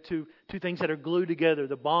 You got two things that are glued together.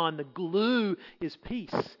 The bond, the glue is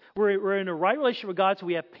peace. We're in a right relationship with God, so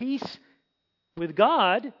we have peace with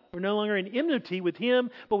God. We're no longer in enmity with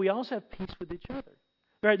Him, but we also have peace with each other.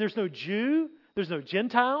 Right? There's no Jew, there's no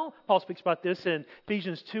Gentile. Paul speaks about this in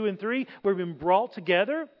Ephesians 2 and 3, where we've been brought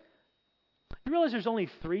together. You realize there's only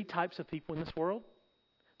 3 types of people in this world?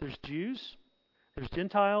 There's Jews, there's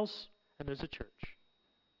Gentiles, and there's a church.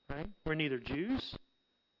 Right? We're neither Jews,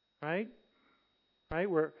 right? Right?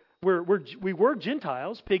 We were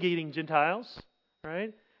Gentiles, pig-eating Gentiles,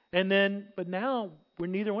 right? But now we're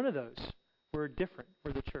neither one of those. We're different.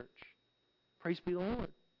 We're the church. Praise be the Lord.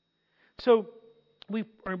 So we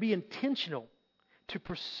are to be intentional to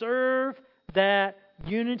preserve that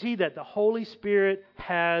unity that the Holy Spirit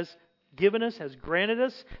has given us, has granted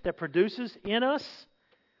us, that produces in us.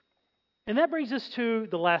 And that brings us to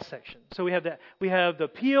the last section. So we have the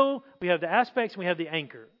appeal, we have the aspects, and we have the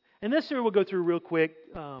anchor. And this here we'll go through real quick.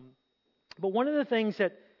 But one of the things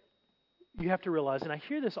that you have to realize, and I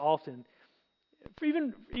hear this often,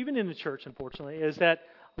 even in the church, unfortunately, is that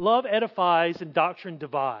love edifies and doctrine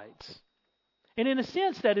divides. And in a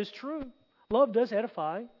sense, that is true. Love does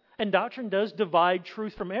edify, and doctrine does divide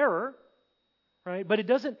truth from error. Right? But it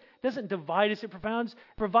doesn't divide us. It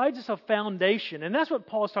provides us a foundation. And that's what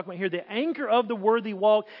Paul is talking about here. The anchor of the worthy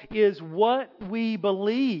walk is what we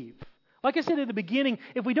believe. Like I said at the beginning,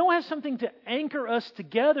 if we don't have something to anchor us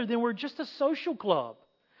together, then we're just a social club.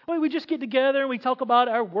 We just get together and we talk about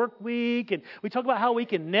our work week, and we talk about how we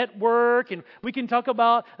can network, and we can talk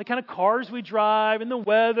about the kind of cars we drive and the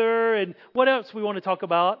weather and what else we want to talk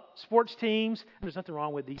about. Sports teams. And there's nothing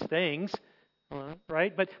wrong with these things,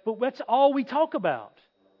 right? But that's all we talk about,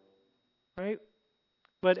 right?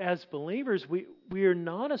 But as believers, we are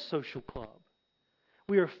not a social club.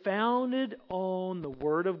 We are founded on the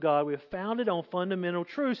Word of God. We are founded on fundamental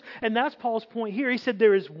truths. And that's Paul's point here. He said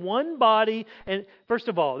there is one body. And first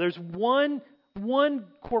of all, there's one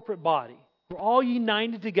corporate body. We're all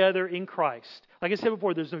united together in Christ. Like I said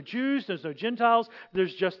before, there's no Jews, there's no Gentiles,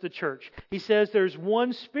 there's just the church. He says there's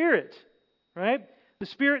one Spirit, right? The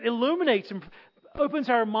Spirit illuminates and opens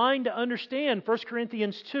our mind to understand. 1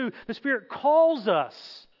 Corinthians 2, the Spirit calls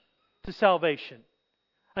us to salvation.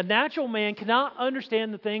 A natural man cannot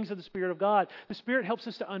understand the things of the Spirit of God. The Spirit helps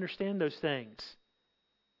us to understand those things.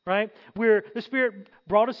 Right? The Spirit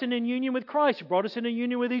brought us in union with Christ. It brought us in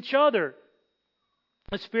union with each other.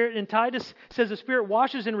 The Spirit in Titus says the Spirit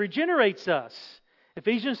washes and regenerates us.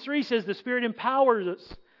 Ephesians 3 says the Spirit empowers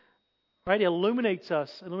us. Right? It illuminates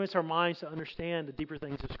us, illuminates our minds to understand the deeper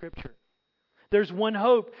things of Scripture. There's one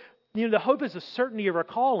hope. The hope is the certainty of our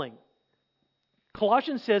calling.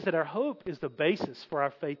 Colossians says that our hope is the basis for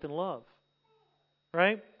our faith and love.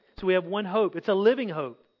 Right? So we have one hope. It's a living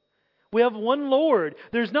hope. We have one Lord.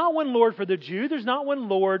 There's not one Lord for the Jew. There's not one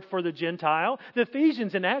Lord for the Gentile. The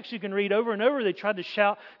Ephesians, in Acts, you can read over and over, they tried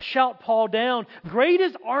to shout Paul down. Great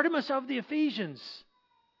is Artemis of the Ephesians.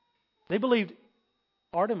 They believed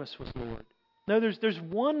Artemis was Lord. No, there's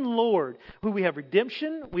one Lord who we have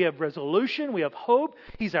redemption, we have resolution, we have hope.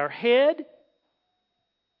 He's our head.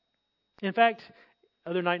 In fact,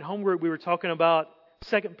 other night in home group, we were talking about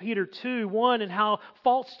 2 Peter 2:1 and how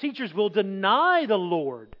false teachers will deny the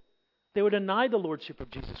Lord. They would deny the lordship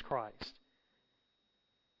of Jesus Christ.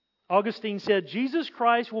 Augustine said, Jesus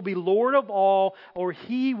Christ will be Lord of all, or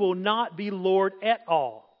He will not be Lord at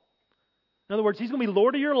all. In other words, He's going to be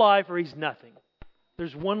Lord of your life, or He's nothing.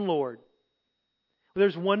 There's one Lord.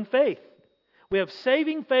 There's one faith. We have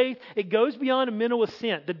saving faith. It goes beyond a mental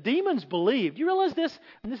assent. The demons believe. Do you realize this?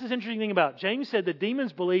 And this is an interesting thing about it. James said the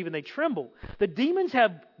demons believe and they tremble. The demons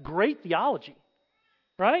have great theology.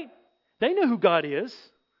 Right? They know who God is.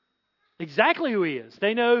 Exactly who He is.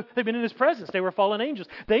 They know they've been in His presence. They were fallen angels.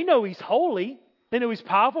 They know He's holy. They know He's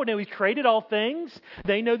powerful. They know He's created all things.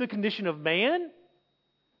 They know the condition of man.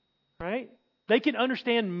 Right? They can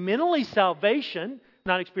understand mentally salvation,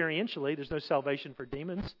 not experientially. There's no salvation for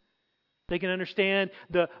demons. They can understand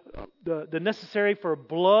the necessary for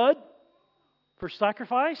blood, for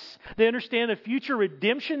sacrifice. They understand the future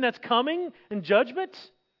redemption that's coming in judgment.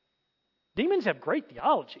 Demons have great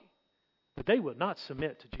theology, but they will not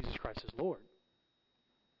submit to Jesus Christ as Lord.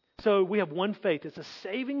 So we have one faith. It's a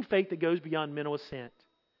saving faith that goes beyond mental assent.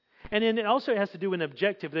 And then it also has to do with an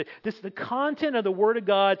objective. The content of the Word of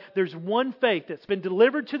God, there's one faith that's been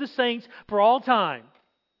delivered to the saints for all time.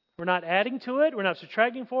 We're not adding to it. We're not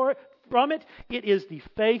subtracting from it. It is the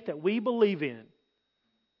faith that we believe in.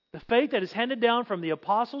 The faith that is handed down from the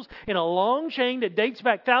apostles in a long chain that dates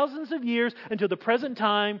back thousands of years until the present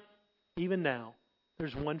time, even now.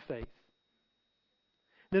 There's one faith.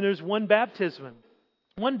 Then there's one baptism.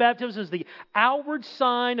 One baptism is the outward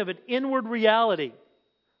sign of an inward reality.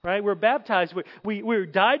 Right? We're baptized. We're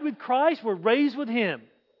died with Christ. We're raised with Him.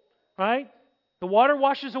 Right? The water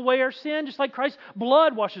washes away our sin, just like Christ's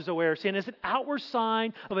blood washes away our sin. It's an outward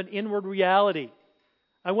sign of an inward reality.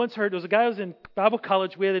 I once heard, there was a guy I was in Bible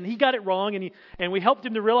college with, and he got it wrong, and we helped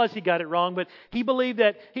him to realize he got it wrong, but he believed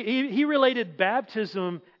that, he related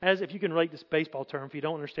baptism as, if you can relate this baseball term, if you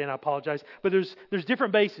don't understand, I apologize, but there's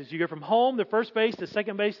different bases. You go from home, the first base, the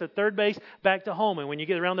second base, the third base, back to home, and when you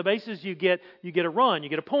get around the bases, you get a run, you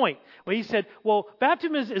get a point. Well, he said, well,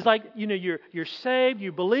 baptism is like, you're saved,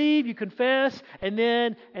 you believe, you confess, and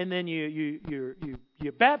then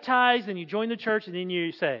you're baptized, and you join the church, and then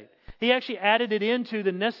you're saved. He actually added it into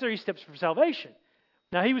the necessary steps for salvation.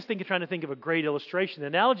 Now, he was trying to think of a great illustration, an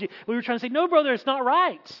analogy. We were trying to say, no, brother, it's not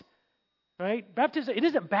right. Right? Baptism, it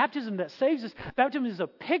isn't baptism that saves us. Baptism is a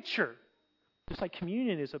picture. Just like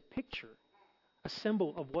communion is a picture, a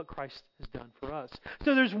symbol of what Christ has done for us.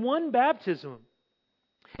 So there's one baptism.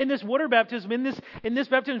 In this water baptism, in this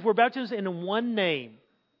baptism, we're baptized in one name,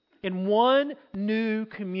 in one new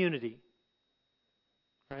community.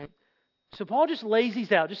 Right? So Paul just lays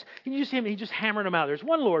these out. He's just hammering them out. There's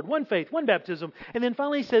one Lord, one faith, one baptism. And then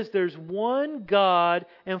finally he says there's one God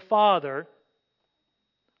and Father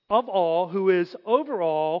of all, who is over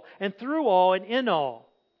all and through all and in all.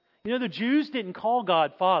 The Jews didn't call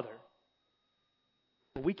God Father.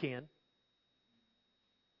 But we can.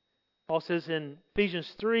 Paul says in Ephesians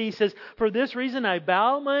 3, he says, for this reason I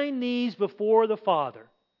bow my knees before the Father.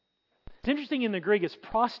 It's interesting in the Greek, it's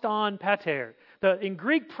proston pater. In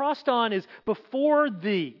Greek, proston is before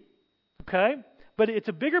thee. Okay? But it's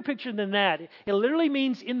a bigger picture than that. It literally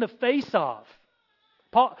means in the face of.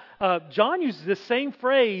 John uses the same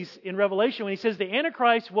phrase in Revelation when he says the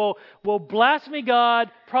Antichrist will blaspheme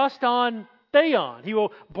God, proston theon. He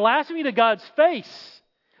will blaspheme to God's face.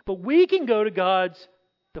 But we can go to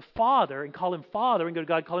the Father and call Him Father, and go to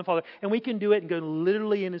God and call Him Father, and we can do it and go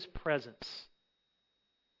literally in His presence.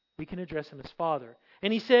 We can address Him as Father.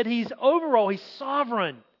 And he said He's over all. He's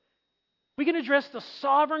sovereign. We can address the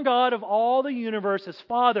sovereign God of all the universe as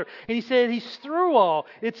Father. And he said He's through all.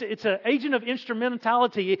 It's an agent of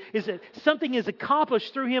instrumentality. Something is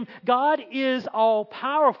accomplished through Him. God is all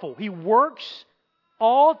powerful. He works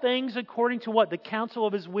all things according to what? The counsel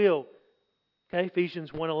of His will. Okay,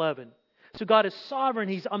 Ephesians 1:11. So God is sovereign.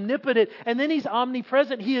 He's omnipotent. And then He's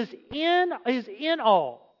omnipresent. He is in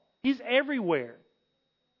all. He's everywhere.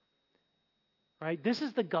 Right? This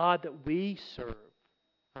is the God that we serve.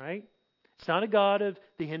 Right? It's not a God of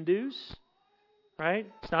the Hindus.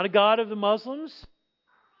 Right? It's not a God of the Muslims.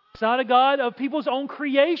 It's not a God of people's own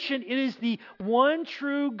creation. It is the one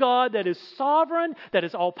true God that is sovereign, that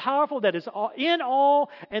is all-powerful, that is in all,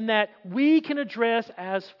 and that we can address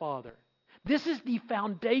as Father. This is the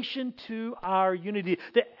foundation to our unity,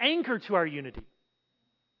 the anchor to our unity.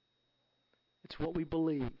 It's what we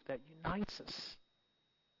believe that unites us.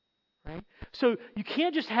 Right? So you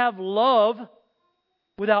can't just have love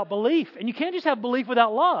without belief, and you can't just have belief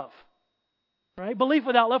without love. Right? Belief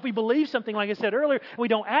without love, we believe something, like I said earlier, and we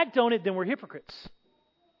don't act on it, then we're hypocrites.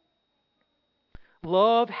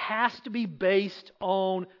 Love has to be based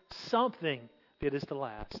on something if it is to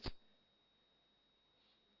last.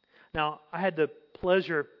 Now, I had the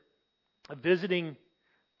pleasure of visiting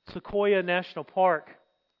Sequoia National Park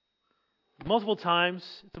multiple times.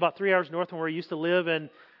 It's about 3 hours north from where I used to live in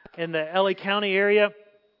the LA County area.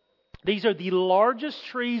 These are the largest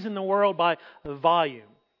trees in the world by volume.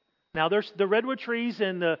 Now, there's the redwood trees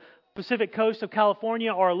in the Pacific coast of California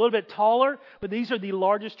are a little bit taller, but these are the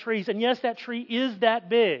largest trees. And yes, that tree is that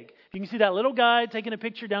big. You can see that little guy taking a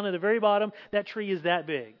picture down at the very bottom. That tree is that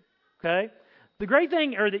big. Okay? The great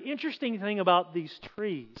thing, or the interesting thing about these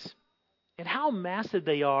trees and how massive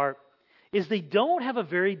they are, is they don't have a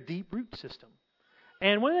very deep root system.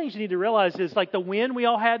 And one of the things you need to realize is, like the wind we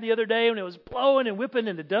all had the other day when it was blowing and whipping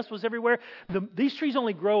and the dust was everywhere, these trees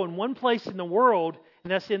only grow in one place in the world, and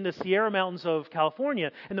that's in the Sierra Mountains of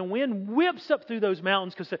California. And the wind whips up through those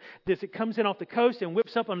mountains because as it comes in off the coast and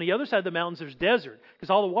whips up on the other side of the mountains, there's desert because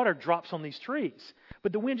all the water drops on these trees.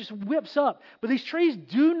 But the wind just whips up. But these trees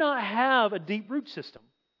do not have a deep root system.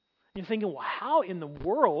 And you're thinking, well, how in the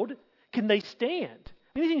world can they stand?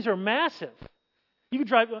 These things are massive. You could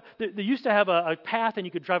drive. They used to have a path, and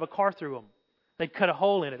you could drive a car through them. They'd cut a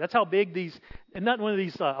hole in it. That's how big these, and not one of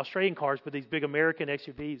these Australian cars, but these big American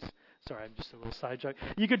SUVs. Sorry, I'm just a little sidetracked.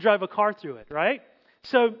 You could drive a car through it, right?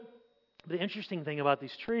 So the interesting thing about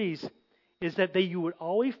these trees is that you would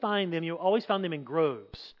always find them. You always found them in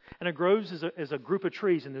groves, and a groves is a group of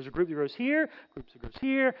trees, and there's a group that grows here, groups that grows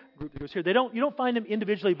here, a group that grows here. You don't find them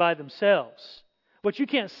individually by themselves. What you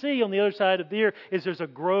can't see on the other side of there is there's a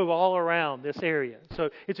grove all around this area.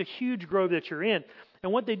 So it's a huge grove that you're in.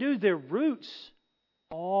 And what they do, their roots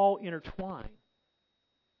all intertwine.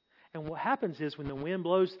 And what happens is when the wind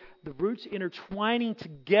blows, the roots intertwining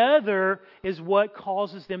together is what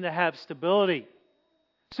causes them to have stability.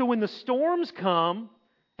 So when the storms come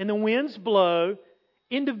and the winds blow,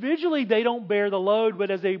 individually they don't bear the load,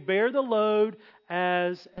 but as they bear the load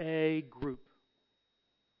as a group.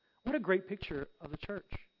 What a great picture of the church,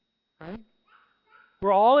 right?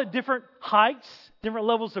 We're all at different heights, different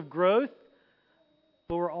levels of growth,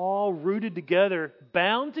 but we're all rooted together,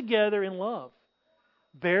 bound together in love,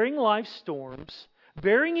 bearing life's storms,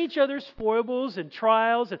 bearing each other's foibles and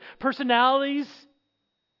trials and personalities.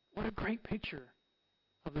 What a great picture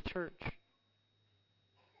of the church.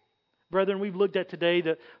 Brethren, we've looked at today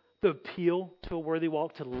the appeal to a worthy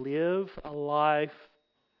walk, to live a life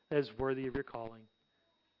that is worthy of your calling.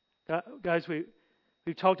 Guys,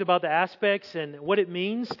 we've talked about the aspects and what it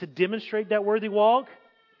means to demonstrate that worthy walk.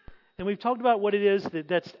 And we've talked about what it is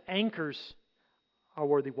that anchors our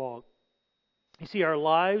worthy walk. You see, our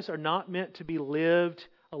lives are not meant to be lived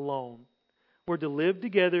alone. We're to live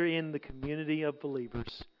together in the community of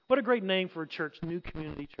believers. What a great name for a church, New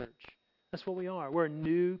Community Church. That's what we are. We're a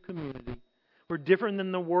new community. We're different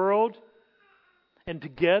than the world. And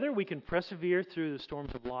together we can persevere through the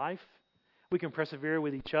storms of life. We can persevere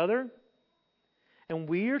with each other. And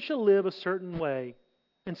we are to live a certain way,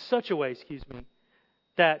 in such a way,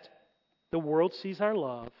 that the world sees our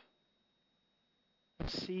love and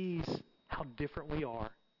sees how different we are.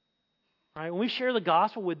 Right? When we share the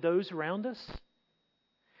gospel with those around us,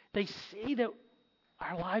 they see that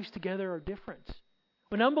our lives together are different.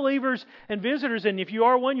 When unbelievers and visitors, and if you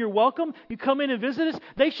are one, you're welcome, you come in and visit us,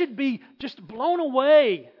 they should be just blown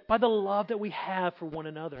away by the love that we have for one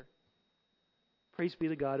another. Praise be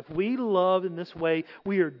to God. If we love in this way,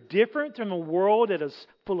 we are different from a world that is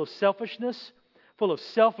full of selfishness, full of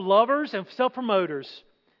self-lovers and self-promoters.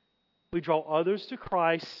 We draw others to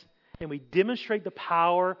Christ, and we demonstrate the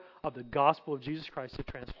power of the gospel of Jesus Christ to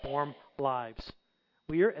transform lives.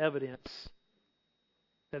 We are evidence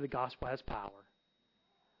that the gospel has power.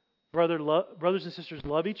 Brothers and sisters,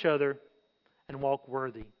 love each other and walk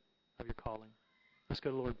worthy of your calling. Let's go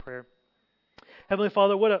to the Lord in prayer. Heavenly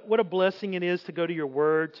Father, what a blessing it is to go to your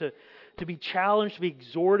word, to be challenged, to be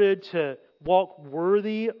exhorted, to walk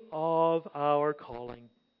worthy of our calling.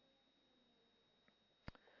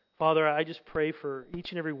 Father, I just pray for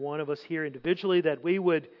each and every one of us here individually that we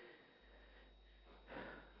would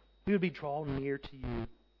be drawn near to you.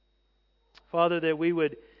 Father, that we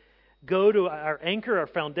would go to our anchor, our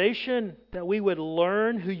foundation, that we would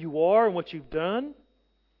learn who you are and what you've done.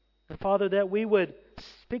 And Father, that we would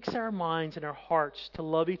fix our minds and our hearts to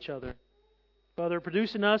love each other. Father,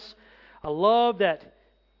 produce in us a love that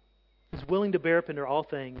is willing to bear up under all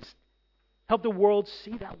things. Help the world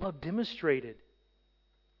see that love demonstrated.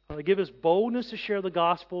 Father, give us boldness to share the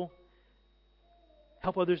gospel.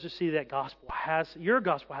 Help others to see that your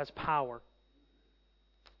gospel has power.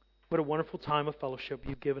 What a wonderful time of fellowship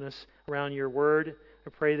you've given us around your word. I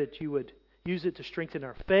pray that you would use it to strengthen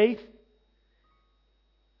our faith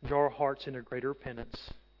and draw our hearts into greater repentance.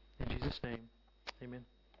 In Jesus' name, amen.